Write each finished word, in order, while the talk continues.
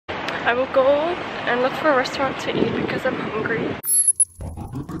I will go and look for a restaurant to eat because I'm hungry.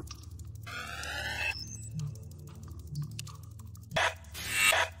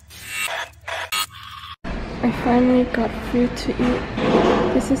 I finally got food to eat.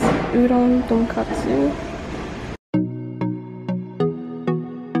 This is udon tonkatsu.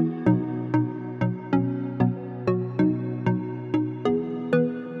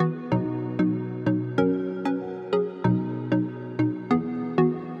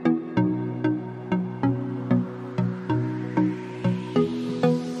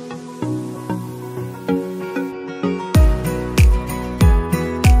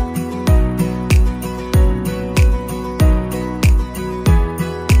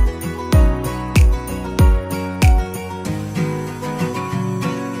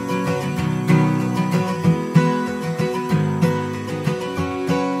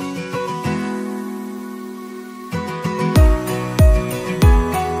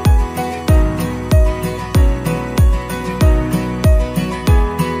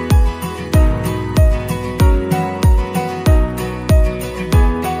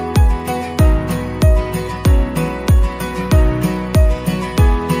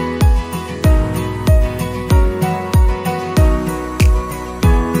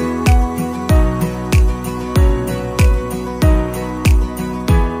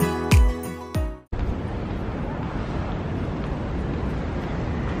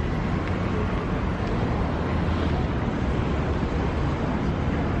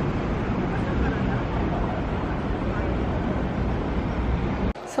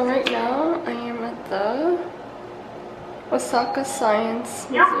 So right now I am at the Osaka Science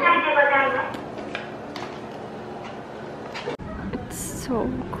Museum. It's so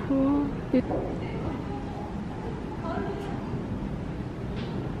cool.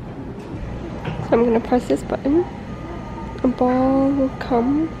 So I'm gonna press this button. A ball will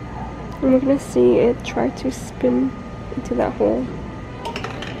come and we're gonna see it try to spin into that hole.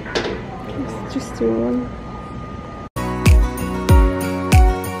 Let's just do one.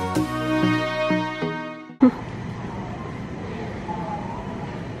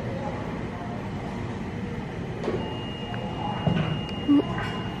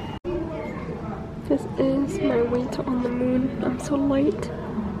 This is my weight on the moon. I'm so light.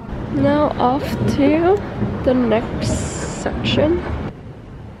 Now off to the next section.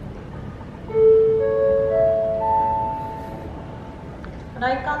 ご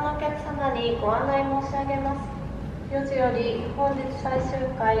来館のお客様にご案内申し上げます。4時より本日最終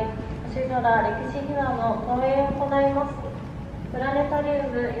回星空歴史秘話の投影を行います。プラネタリウ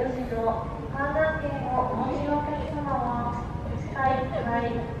ム4時の観覧券をお持ちのお客様は近い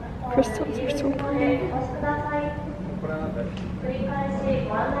階 Crystals are so pretty.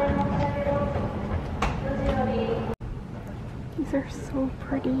 These are so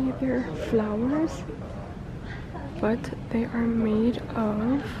pretty. They're flowers, but they are made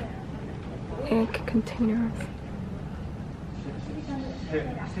of egg containers.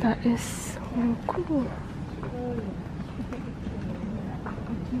 That is so cool.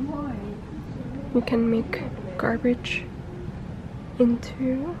 You can make garbage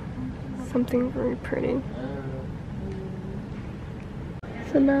into something very pretty.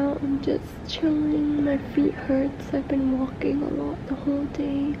 So now I'm just chilling. My feet hurts. I've been walking a lot the whole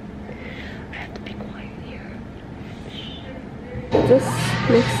day. I have to be quiet here. This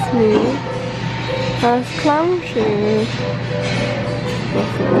makes me has clown shoes.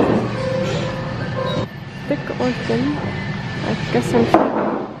 Thick or thin? I guess I'm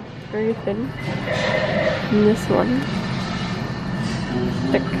very thin. And this one.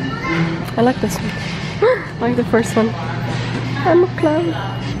 Thick. I like this one. I like the first one. I'm a clown.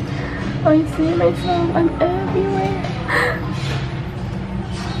 I see myself. I'm everywhere.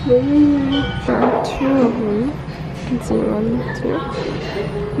 There are two of them. You can see 1, 2.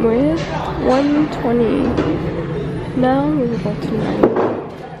 With 120. Now we're about to 9.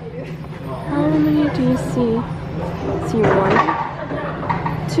 How many do you see? See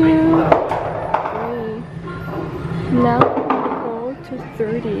 1, 2, 3. Now we go to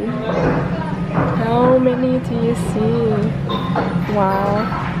 30. How many do you see?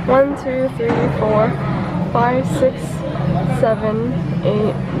 Wow. 1, 2, 3, 4, 5, 6, 7,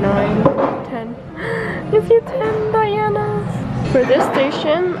 8, 9, 10. You see 10 Dianas. For this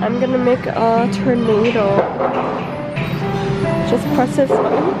station, I'm gonna make a tornado. Just press this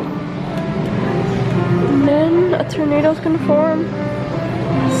button. And then a tornado is gonna form.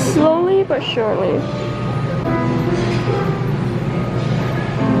 Slowly but surely.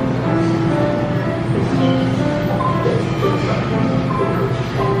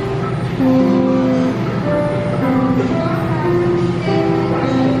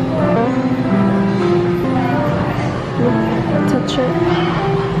 it.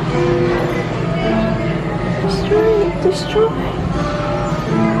 Destroy it, destroy.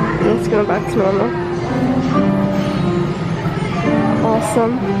 Let's go back to normal.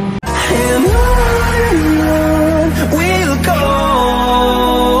 Awesome.